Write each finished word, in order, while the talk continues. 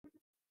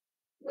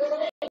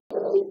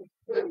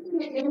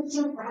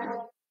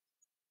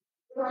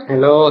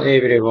Hello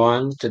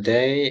everyone.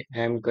 Today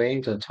I'm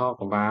going to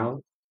talk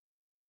about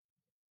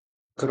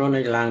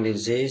chronic lung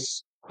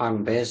disease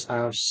on base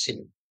of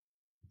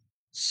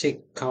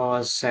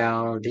sickle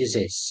cell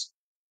disease.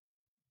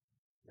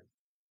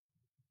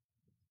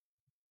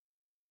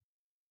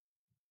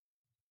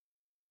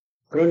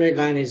 Chronic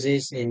lung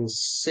disease in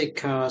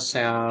sickle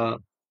cell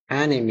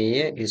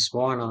anemia is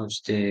one of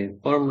the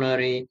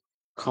pulmonary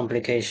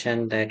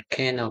complications that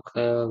can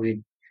occur with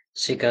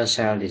sickle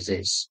cell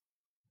disease.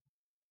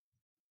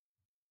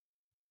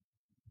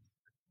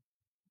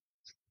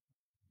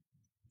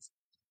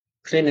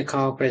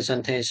 Clinical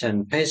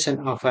presentation.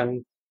 Patients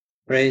often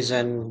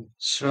present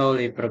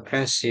slowly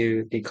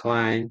progressive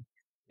decline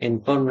in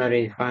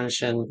pulmonary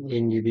function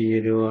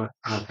individual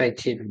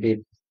affected with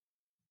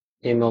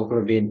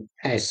hemoglobin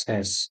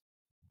SS.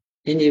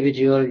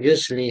 Individuals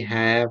usually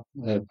have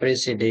a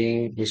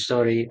preceding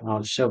history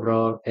of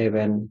several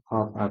events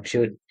of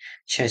acute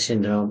chest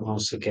syndrome or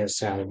sickle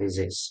cell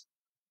disease.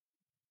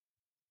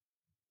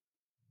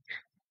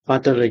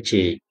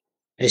 Pathology.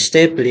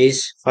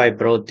 Established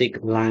fibrotic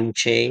lung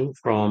chain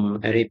from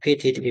a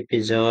repeated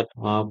episode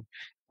of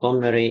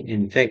pulmonary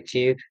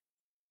infective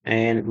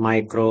and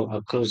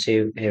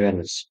micro-occlusive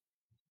events.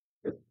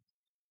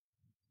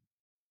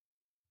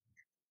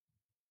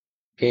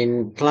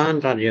 In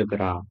plant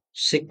radiograph,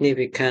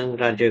 significant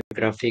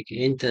radiographic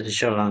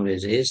interstitial lung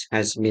disease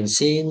has been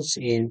seen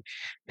in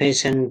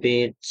patients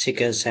with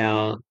sickle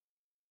cell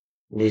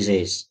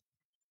disease.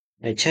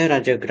 A chest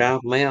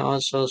radiograph may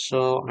also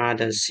show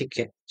other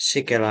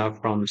sequelae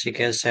from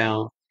sickle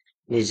cell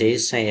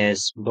disease, such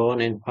as bone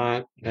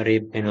infarct,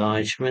 rib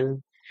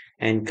enlargement,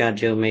 and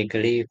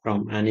cardiomegaly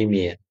from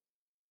anemia.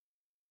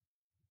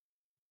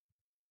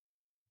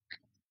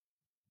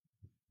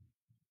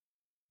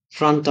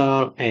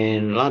 Frontal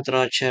and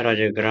lateral chest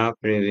radiograph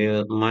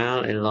reveal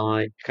mild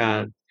alloy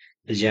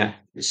cardiac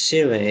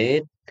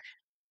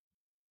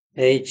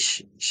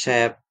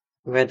H-shaped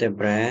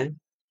vertebrae,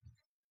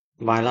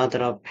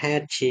 bilateral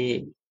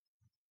patchy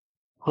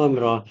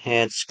humeral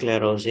head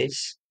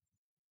sclerosis,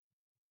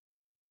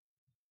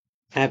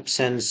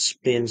 absent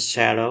spleen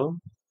shadow,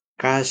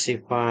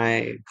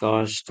 calcified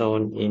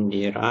gallstone in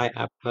the right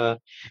upper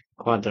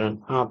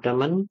quadrant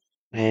abdomen,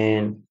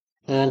 and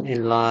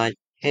unenlarged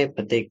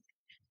hepatic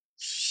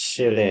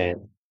ciliate.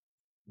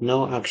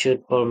 No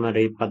acute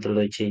pulmonary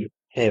pathology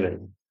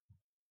event.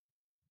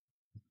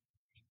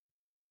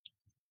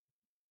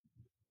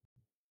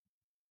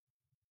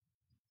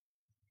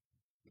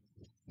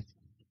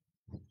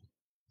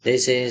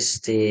 This is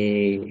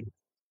the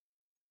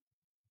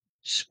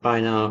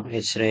spinal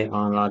X-ray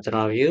on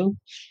lateral view.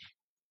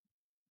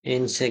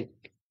 In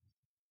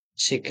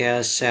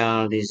sickle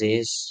cell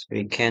disease,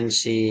 we can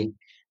see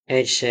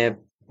H-shaped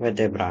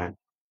vertebrae.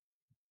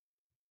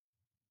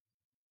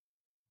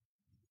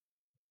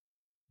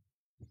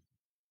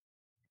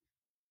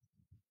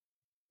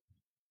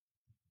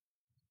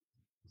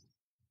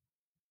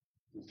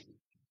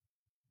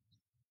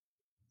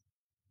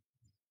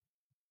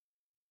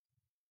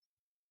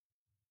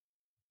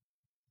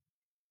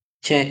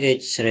 Chest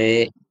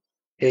X-ray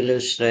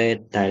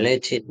illustrate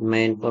dilated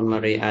main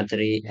pulmonary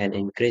artery and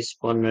increased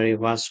pulmonary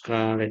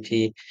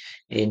vascularity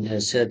in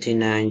a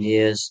 39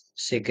 years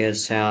sickle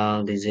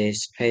cell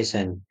disease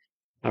patient.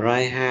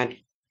 Right heart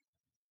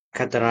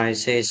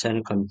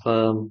catheterization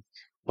confirmed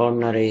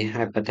pulmonary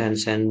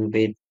hypertension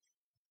with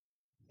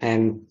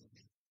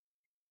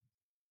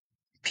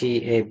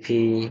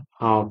MPAP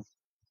of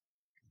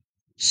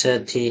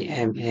 30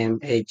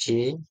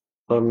 mmHg,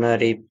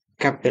 pulmonary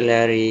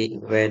capillary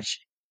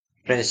wedge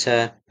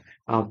pressure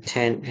of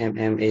 10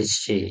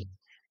 mmHg,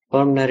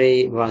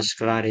 pulmonary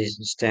vascular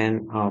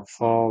resistance of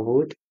 4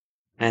 Wood,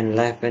 and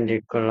left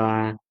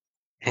ventricular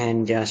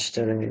and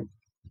diastolic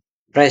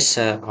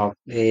pressure of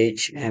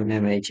 8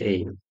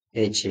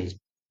 mmHg.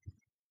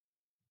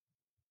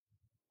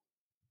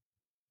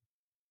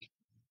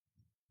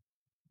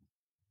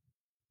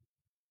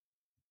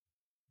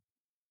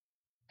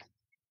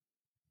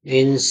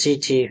 In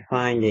CT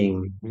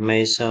finding,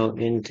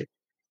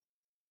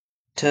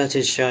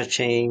 interstitial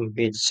chain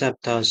with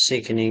septal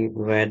thickening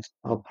with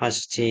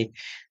opacity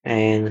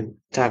and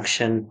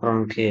traction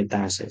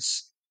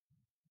bronchiectasis.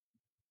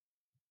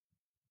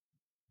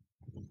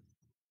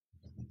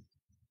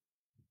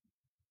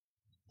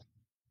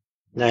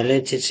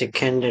 Dilated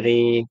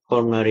secondary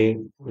pulmonary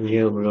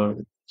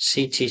lobular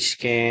CT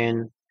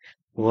scan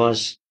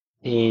was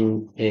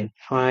in a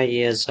 5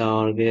 years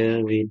old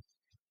girl with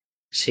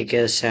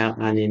sickle cell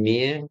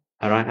anemia.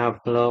 Right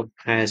upper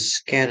has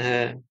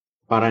scattered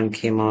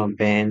parenchymal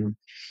band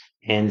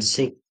and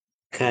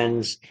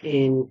sequence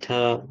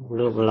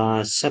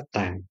interlobular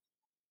septum.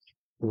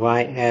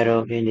 White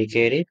arrow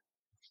indicated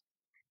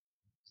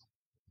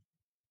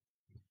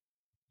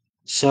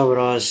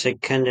several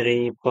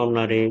secondary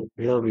pulmonary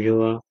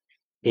lobules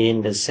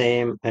in the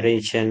same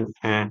region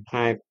are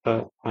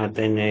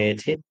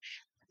hyperattenuated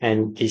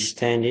and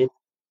distended.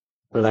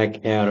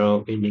 Black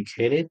arrow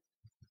indicated.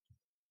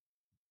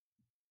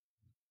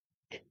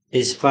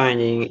 This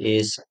finding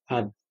is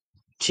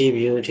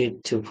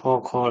distributed to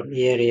focal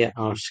area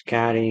of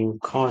scarring,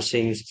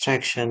 causing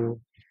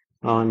traction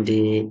on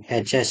the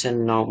adjacent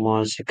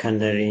normal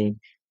secondary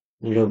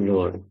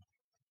lobule.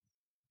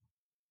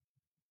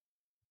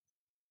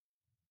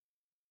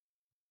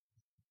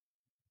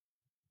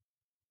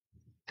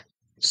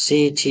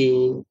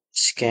 CT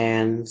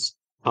scans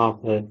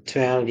of a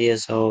 12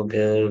 years old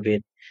girl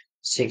with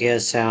sickle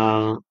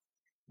cell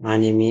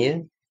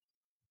anemia.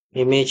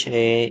 Image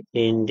A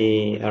in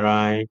the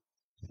right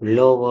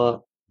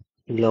lower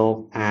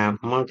lobe are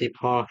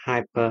multiple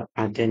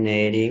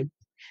hyperattenuating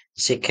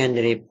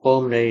secondary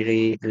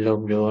pulmonary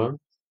lobule,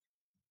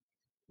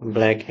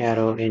 black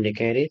arrow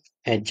indicated,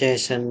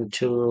 adjacent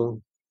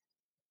to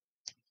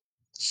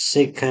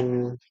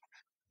second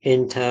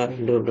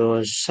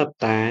interlobular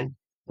septa,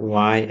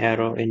 white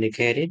arrow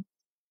indicated.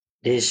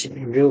 These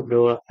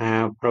lobules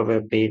are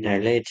probably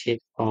dilated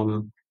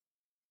from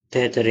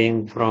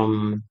tethering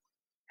from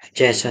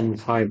adjacent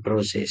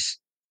fibrosis.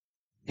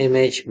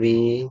 Image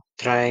B,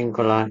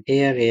 triangular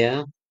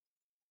area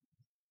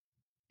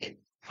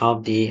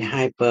of the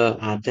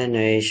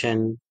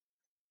hyperattenuation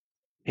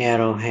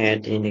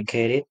arrowhead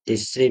indicated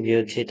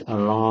distributed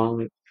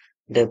along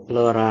the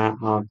pleura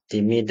of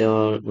the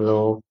middle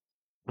lobe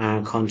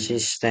are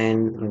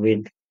consistent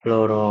with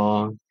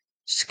pleural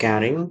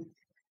scarring.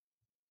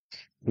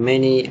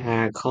 Many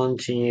are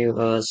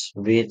continuous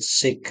with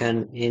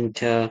second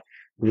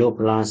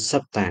interlobular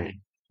septa,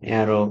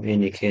 arrow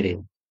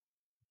indicated.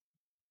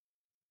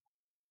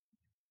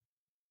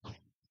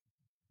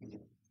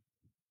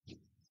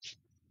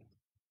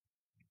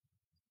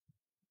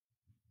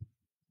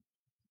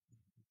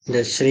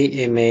 The three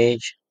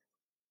image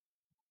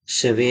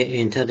severe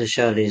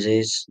interstitial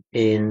disease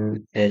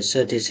in a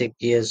 36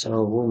 years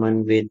old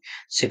woman with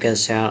sickle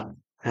cell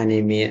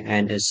anemia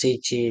and a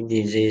CT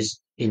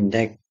disease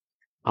index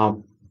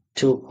of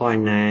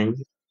 2.9.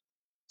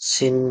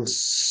 Since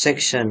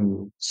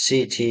section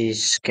CT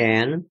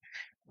scan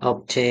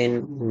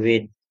obtained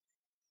with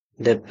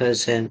the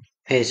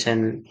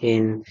patient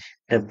in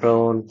the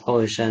broad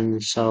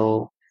position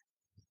so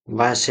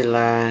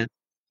bacillar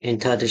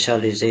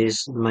interstitial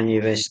disease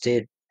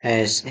manifested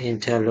as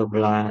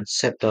interlobular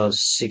septal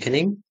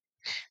thickening,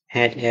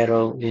 head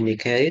arrow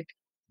indicated,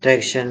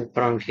 traction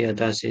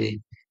bronchiectasis,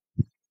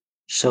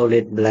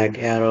 solid black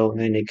arrow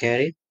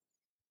indicated,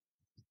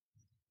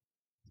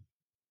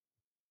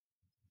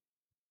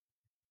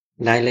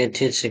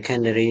 dilated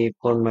secondary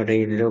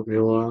pulmonary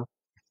lobule,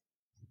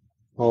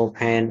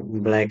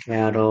 open black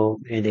arrow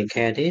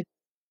indicated,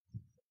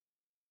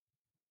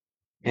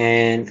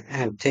 and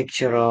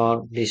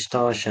architectural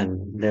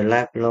distortion. The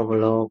left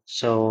lobe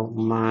so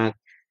marked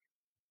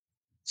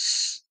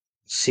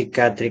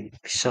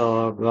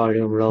cicatricial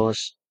volume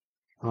loss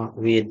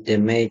with the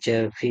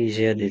major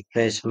fissure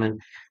displacement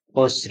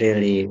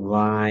posteriorly,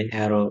 Y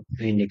arrow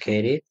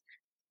indicated.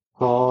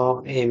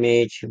 For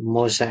image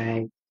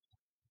mosaic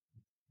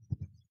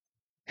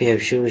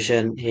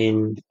perfusion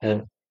in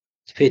a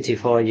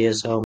 54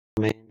 years old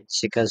man with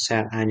sickle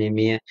cell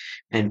anemia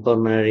and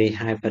pulmonary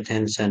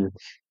hypertension.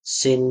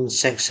 Since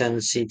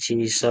section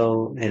CT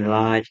saw a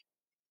large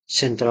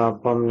central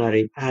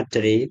pulmonary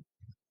artery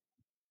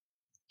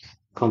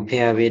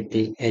compared with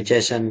the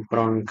adjacent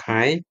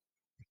bronchi,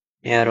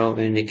 arrow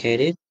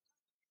indicated,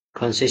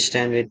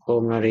 consistent with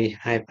pulmonary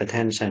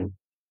hypertension.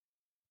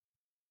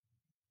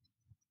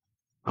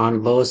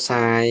 On both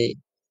sides,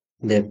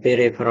 the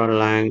peripheral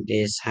lung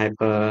is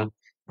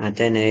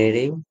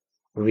hyperattenuating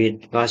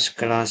with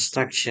vascular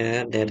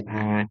structure that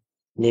are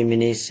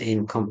diminished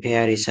in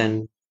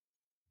comparison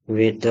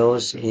with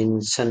those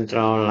in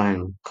central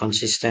lung,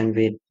 consistent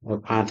with a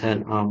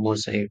pattern of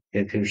mosaic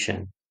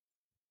perfusion.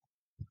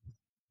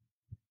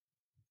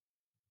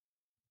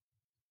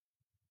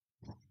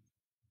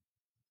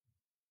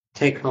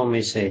 Take home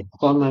message.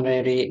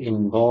 Pulmonary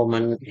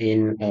involvement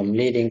in a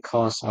leading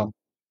cause of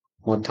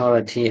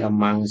mortality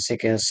among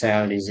sickle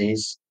cell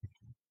disease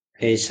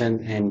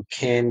patients and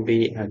can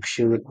be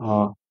acute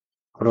or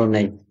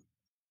chronic.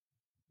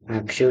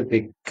 Acute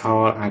we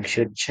call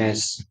acute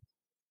chest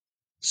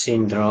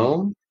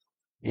syndrome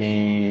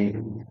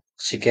and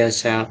sickle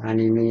cell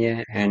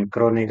anemia and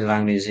chronic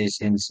lung disease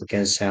in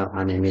sickle cell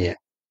anemia.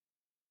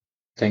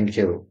 Thank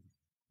you.